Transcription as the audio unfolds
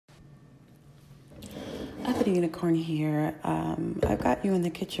Uppity Unicorn here. I've got you in the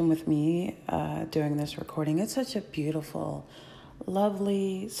kitchen with me doing this recording. It's such a beautiful,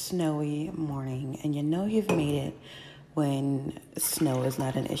 lovely, snowy morning, and you know you've made it when snow is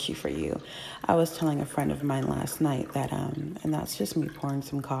not an issue for you. I was telling a friend of mine last night that, and that's just me pouring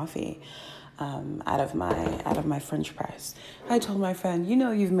some coffee out of my French press. I told my friend, you know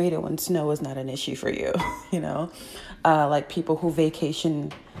you've made it when snow is not an issue for you, like people who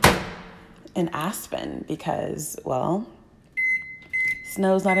vacation in Aspen because, well,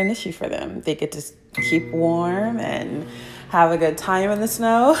 snow's not an issue for them. They get to keep warm and have a good time in the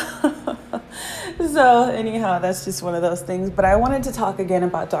snow. So anyhow, that's just one of those things. But I wanted to talk again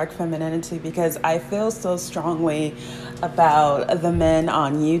about dark femininity because I feel so strongly about the men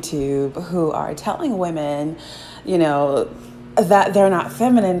on YouTube who are telling women, that they're not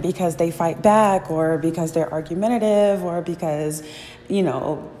feminine because they fight back or because they're argumentative or because,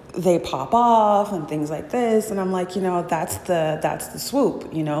 they pop off and things like this. And I'm like, that's the swoop,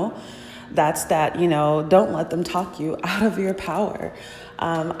 that's that, don't let them talk you out of your power.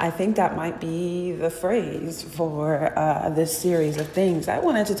 I think that might be the phrase for this series of things. I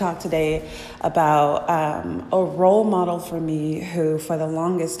wanted to talk today about a role model for me who, for the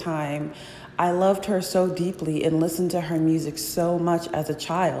longest time, I loved her so deeply and listened to her music so much as a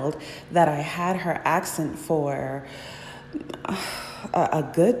child that I had her accent for a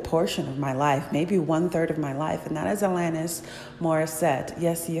good portion of my life, maybe 1/3 of my life, and that is Alanis Morissette.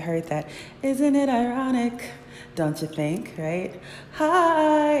 Yes, you heard that. Isn't it ironic? Don't you think, right?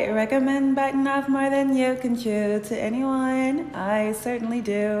 I recommend biting off more than you can chew to anyone. I certainly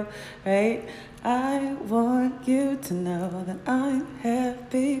do, right? I want you to know that I'm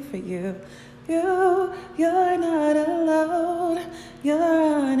happy for you. You're not alone. You're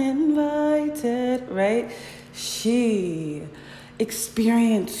uninvited, right? She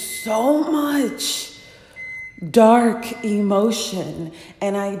experienced so much dark emotion,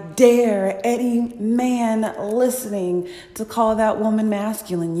 and I dare any man listening to call that woman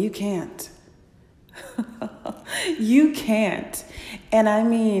masculine. You can't. You can't. And I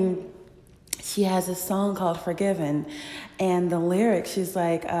mean, she has a song called Forgiven, and the lyrics, she's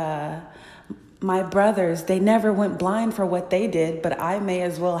like, my brothers, they never went blind for what they did, but I may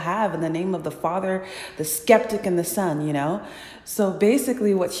as well have in the name of the Father, the skeptic, and the Son, So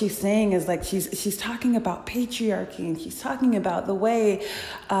basically what she's saying is like she's talking about patriarchy, and she's talking about the way,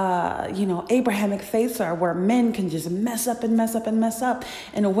 Abrahamic faiths are, where men can just mess up and mess up and mess up.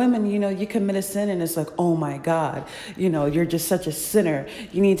 And a woman, you commit a sin and it's like, oh my God, you're just such a sinner.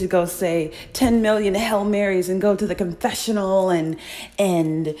 You need to go say 10 million Hail Marys and go to the confessional and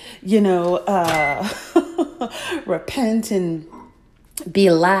repent and be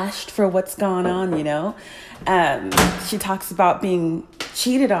lashed for what's gone on, She talks about being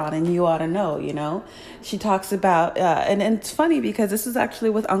cheated on and you ought to know, She talks about, and it's funny because this is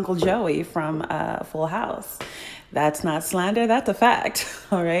actually with Uncle Joey from Full House. That's not slander, that's a fact,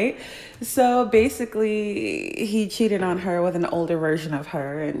 all right? So basically, he cheated on her with an older version of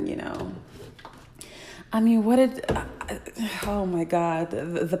her, and, oh my God,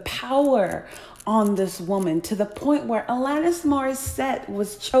 the power on this woman to the point where Alanis Morissette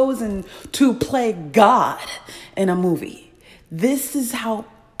was chosen to play God in a movie. This is how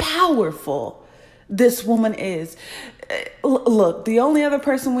powerful this woman is. Look, the only other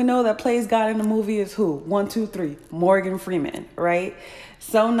person we know that plays God in a movie is who? 1, 2, 3, Morgan Freeman, right?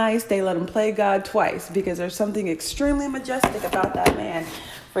 So nice they let him play God twice because there's something extremely majestic about that man.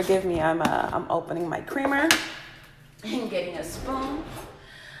 Forgive me, I'm opening my creamer and getting a spoon.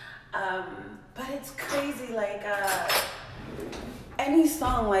 But it's crazy, like, any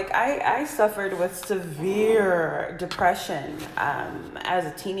song, like, I suffered with severe depression as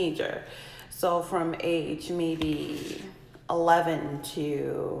a teenager. So from age maybe 11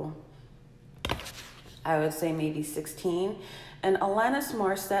 to, I would say maybe 16. And Alanis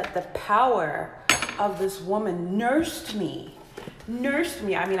Morissette, the power of this woman nursed me.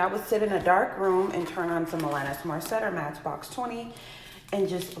 I mean, I would sit in a dark room and turn on some Alanis Morissette or Matchbox 20 and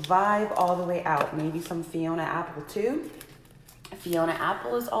just vibe all the way out. Maybe some Fiona Apple too. Fiona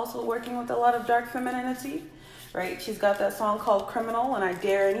Apple is also working with a lot of dark femininity, right? She's got that song called Criminal, and I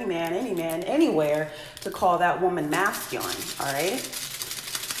dare any man, anywhere to call that woman masculine, all right?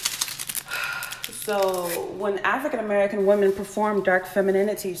 So when African-American women perform dark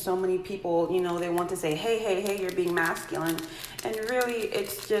femininity, so many people, they want to say, hey, you're being masculine. And really,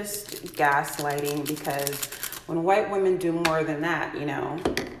 it's just gaslighting, because when white women do more than that,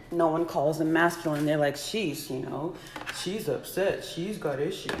 no one calls them masculine. They're like, she's upset. She's got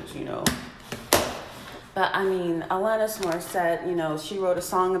issues, But I mean, Alanis Morissette, you know, she wrote a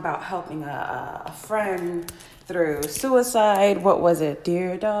song about helping a friend through suicide. What was it?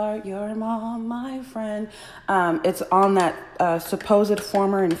 Dear Dart, your mom, my friend. It's on that supposed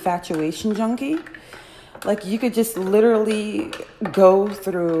former infatuation junkie. Like, you could just literally go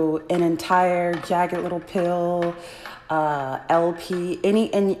through an entire Jagged Little Pill LP,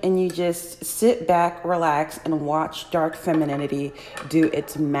 and you just sit back, relax, and watch dark femininity do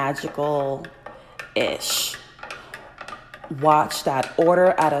its magical ish. Watch that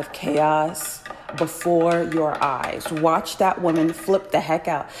order out of chaos before your eyes. Watch that woman flip the heck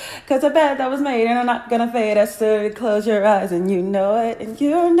out. Because I bet that was made and I'm not gonna fade. I stood, close your eyes and you know it, and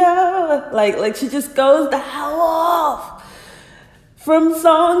you know it. Like she just goes the hell off from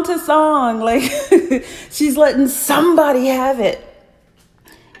song to song. Like she's letting somebody have it,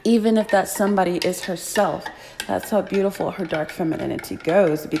 even if that somebody is herself. That's how beautiful her dark femininity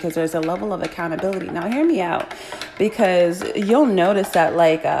goes, because there's a level of accountability. Now, hear me out, because you'll notice that,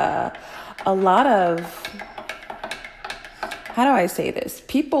 like, a lot of, how do I say this?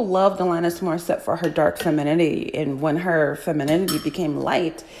 People loved Alanis Morissette for her dark femininity. And when her femininity became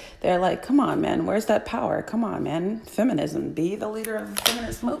light, they're like, come on, man, where's that power? Come on, man, feminism, be the leader of the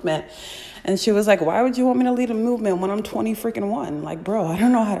feminist movement. And she was like, why would you want me to lead a movement when I'm 20 freaking one? Like, bro, I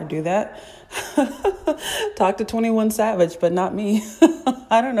don't know how to do that. Talk to 21 Savage, but not me.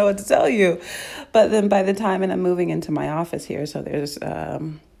 I don't know what to tell you. But then by the time, and I'm moving into my office here, so there's a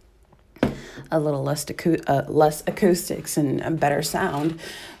little less acoustics and a better sound.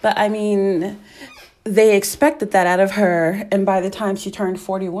 But I mean, they expected that out of her. And by the time she turned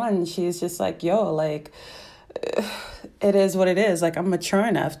 41, she's just like, yo, like, it is what it is. Like, I'm mature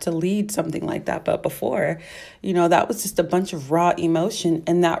enough to lead something like that. But before, you know, that was just a bunch of raw emotion,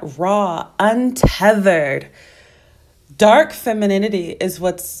 and that raw, untethered, dark femininity is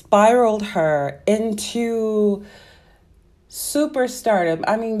what spiraled her into superstardom.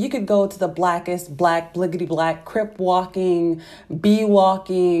 I mean, you could go to the blackest black, bliggity black, crip walking, bee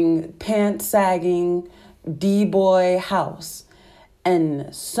walking, pants sagging, D-boy house,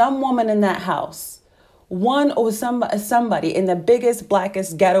 and some woman in that house, one or somebody in the biggest,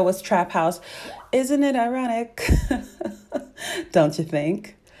 blackest, ghettoest trap house. Isn't it ironic? Don't you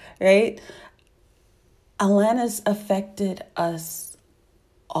think? Right? Alanis affected us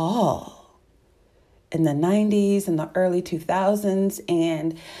all in the 90s and the early 2000s.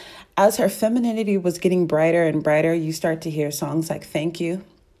 And as her femininity was getting brighter and brighter, you start to hear songs like Thank You.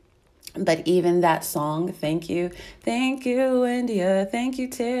 But even that song, thank you, India, thank you,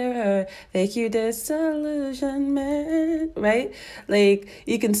 terror, thank you, disillusionment, right? Like,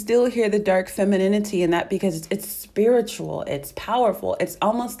 you can still hear the dark femininity in that, because it's spiritual, it's powerful. It's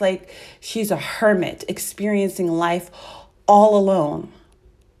almost like she's a hermit experiencing life all alone,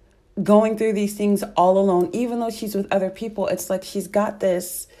 going through these things all alone. Even though she's with other people, it's like she's got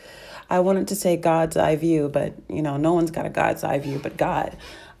this, I wanted to say God's eye view, but, you know, no one's got a God's eye view but God.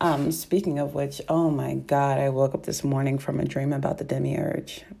 Speaking of which, oh my God, I woke up this morning from a dream about the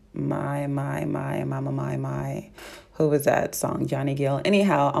demiurge. My. Who was that song? Johnny Gill.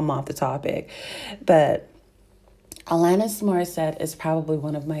 Anyhow, I'm off the topic. But Alanis Morissette is probably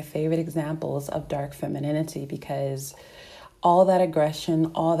one of my favorite examples of dark femininity, because all that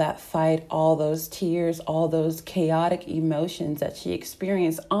aggression, all that fight, all those tears, all those chaotic emotions that she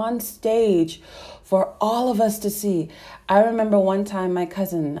experienced on stage for all of us to see. I remember one time my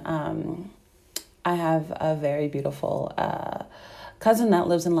cousin, I have a very beautiful cousin that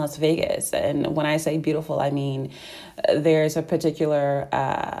lives in Las Vegas. And when I say beautiful, I mean there's a particular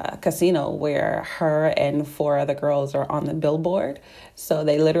casino where her and 4 other girls are on the billboard. So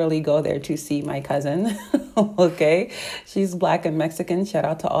they literally go there to see my cousin. Okay. She's Black and Mexican. Shout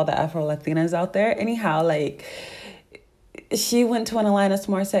out to all the Afro-Latinas out there. Anyhow, like, she went to an Alanis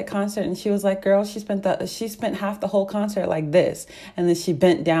Morissette concert, and she was like, girl, she spent half the whole concert like this. And then she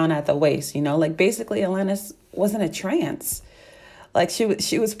bent down at the waist, you know, like, basically Alanis was in a trance. Like,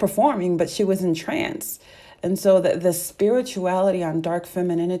 she was performing, but she was in trance. And so the spirituality on dark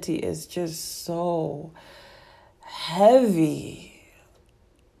femininity is just so heavy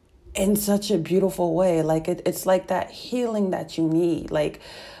in such a beautiful way. Like, it's like that healing that you need. Like,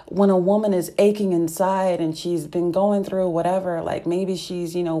 when a woman is aching inside and she's been going through whatever, like maybe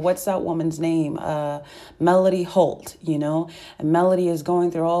she's, you know, what's that woman's name? Melody Holt, you know, and Melody is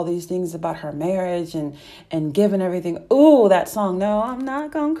going through all these things about her marriage and giving everything. Ooh, that song. No, I'm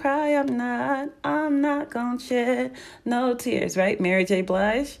not gonna cry. I'm not gonna shed no tears, right? Mary J.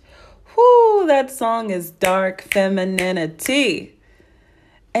 Blige. Whoo, that song is dark femininity.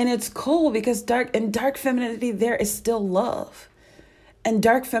 And it's cool because dark femininity, there is still love. In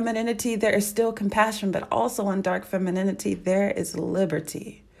dark femininity, there is still compassion, but also in dark femininity, there is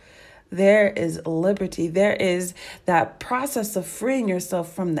liberty. There is liberty. There is that process of freeing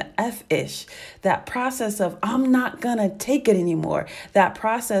yourself from the F-ish, that process of, I'm not gonna take it anymore. That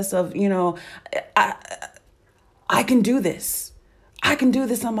process of, I can do this. I can do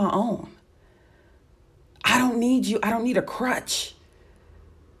this on my own. I don't need you. I don't need a crutch.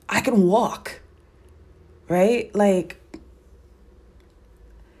 I can walk, right? Like,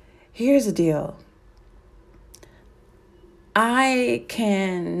 here's the deal. I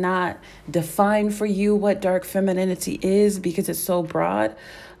cannot define for you what dark femininity is because it's so broad,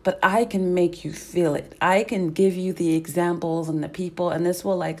 but I can make you feel it. I can give you the examples and the people, and this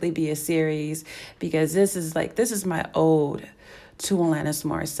will likely be a series because this is my ode to Alanis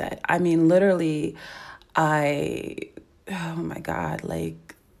Morissette. I mean, literally, oh my God,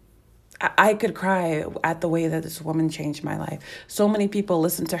 like, I could cry at the way that this woman changed my life. So many people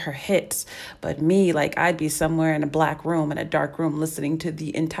listen to her hits, but me, like, I'd be somewhere in a black room, in a dark room, listening to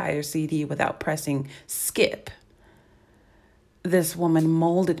the entire CD without pressing skip. This woman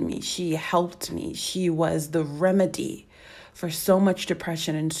molded me. She helped me. She was the remedy for so much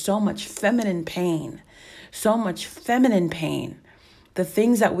depression and so much feminine pain. So much feminine pain. The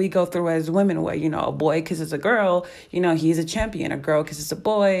things that we go through as women where, a boy kisses a girl, he's a champion. A girl kisses a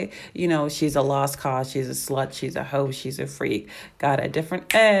boy, she's a lost cause. She's a slut. She's a hoe. She's a freak. Got a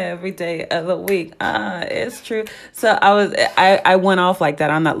different every day of the week. It's true. So I went off like that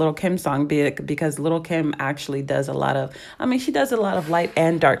on that Little Kim song because Little Kim actually does a lot of, she does a lot of light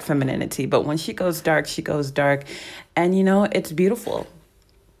and dark femininity. But when she goes dark, she goes dark. And, it's beautiful.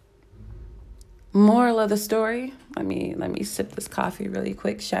 Moral of the story, let me sip this coffee really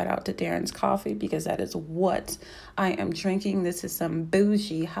quick. Shout out to Darren's Coffee because that is what I am drinking. This is some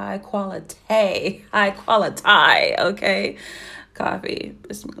bougie, high quality, okay? Coffee.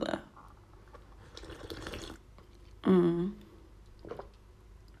 Bismillah.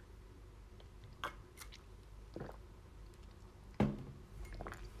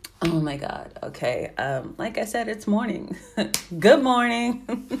 Oh my God. Okay. Like I said, it's morning. Good morning.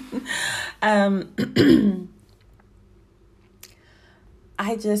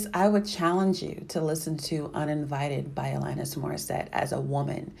 I would challenge you to listen to Uninvited by Alanis Morissette as a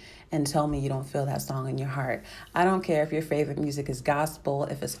woman and tell me you don't feel that song in your heart. I don't care if your favorite music is gospel,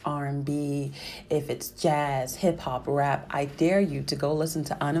 if it's R&B, if it's jazz, hip hop, rap. I dare you to go listen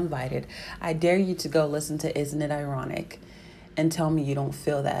to Uninvited. I dare you to go listen to Isn't It Ironic? And tell me you don't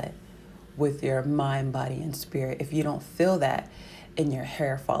feel that with your mind, body, and spirit. If you don't feel that in your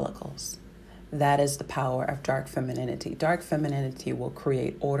hair follicles, that is the power of dark femininity. Dark femininity will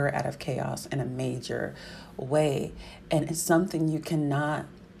create order out of chaos in a major way. And it's something you cannot.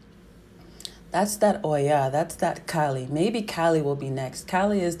 That's that Oya, that's that Kali. Maybe Kali will be next.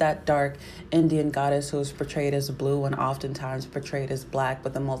 Kali is that dark Indian goddess who is portrayed as blue and oftentimes portrayed as black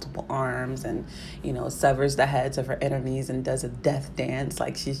with the multiple arms and, severs the heads of her enemies and does a death dance.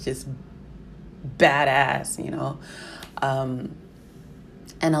 Like she's just badass,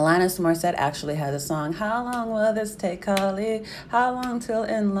 And Alanis Morissette actually has a song, How long will this take, Kali? How long till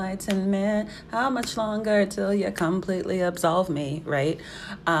enlightenment? How much longer till you completely absolve me, right?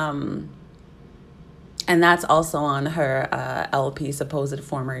 And that's also on her LP, Supposed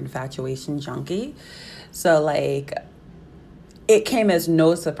Former Infatuation Junkie. So, it came as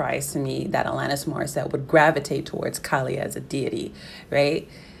no surprise to me that Alanis Morissette would gravitate towards Kali as a deity, right?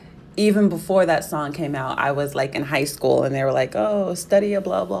 Even before that song came out, I was in high school and they were like, oh, study a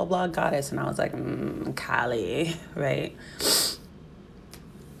blah, blah, blah goddess. And I was like, Kali, right?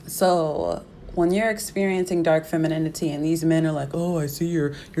 So when you're experiencing dark femininity and these men are like, oh, I see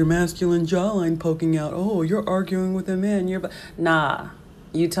your masculine jawline poking out. Oh, you're arguing with a man. Nah,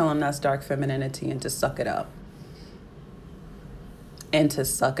 you tell them that's dark femininity and to suck it up.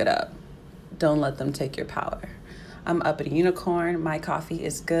 Don't let them take your power. I'm Uppity Unicorn. My coffee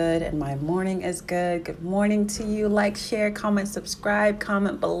is good and my morning is good. Good morning to you. Like, share, comment, subscribe,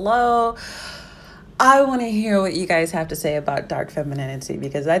 comment below. I want to hear what you guys have to say about dark femininity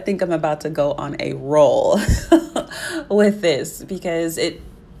because I think I'm about to go on a roll with this because I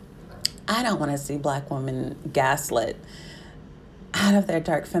don't want to see Black women gaslit out of their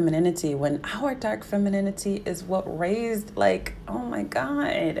dark femininity when our dark femininity is what raised, oh my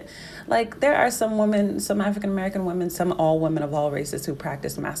God. There are some women, some African-American women, some all women of all races who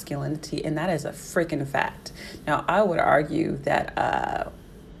practice masculinity, and that is a freaking fact. Now, I would argue that,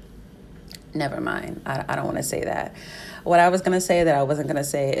 never mind, I don't want to say that. what I was going to say that I wasn't going to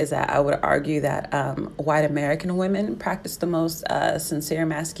say is that I would argue that white American women practice the most sincere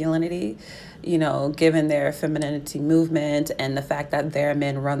masculinity, you know, given their femininity movement and the fact that their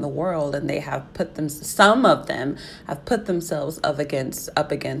men run the world, and they have put them, some of them have put themselves up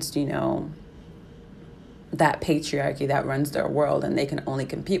against, you know, that patriarchy that runs their world, and they can only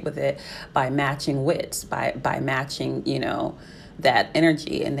compete with it by matching wits, by matching, you know, that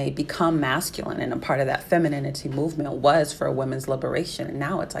energy, and they become masculine. And a part of that femininity movement was for women's liberation, and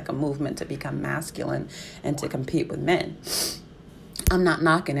now it's like a movement to become masculine and to compete with men. I'm not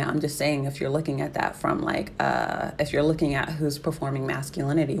knocking it. I'm just saying, if you're looking at that from like, if you're looking at who's performing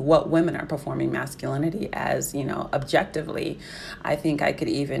masculinity, what women are performing masculinity as, you know, objectively, I think I could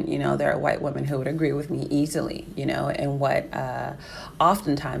even, you know, there are white women who would agree with me easily, you know, and what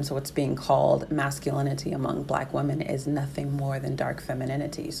oftentimes what's being called masculinity among Black women is nothing more than dark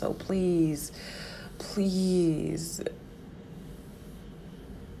femininity. So please, please,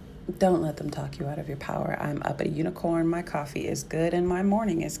 don't let them talk you out of your power. I'm Uppity Unicorn. My coffee is good and my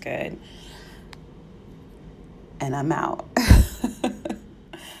morning is good. And I'm out.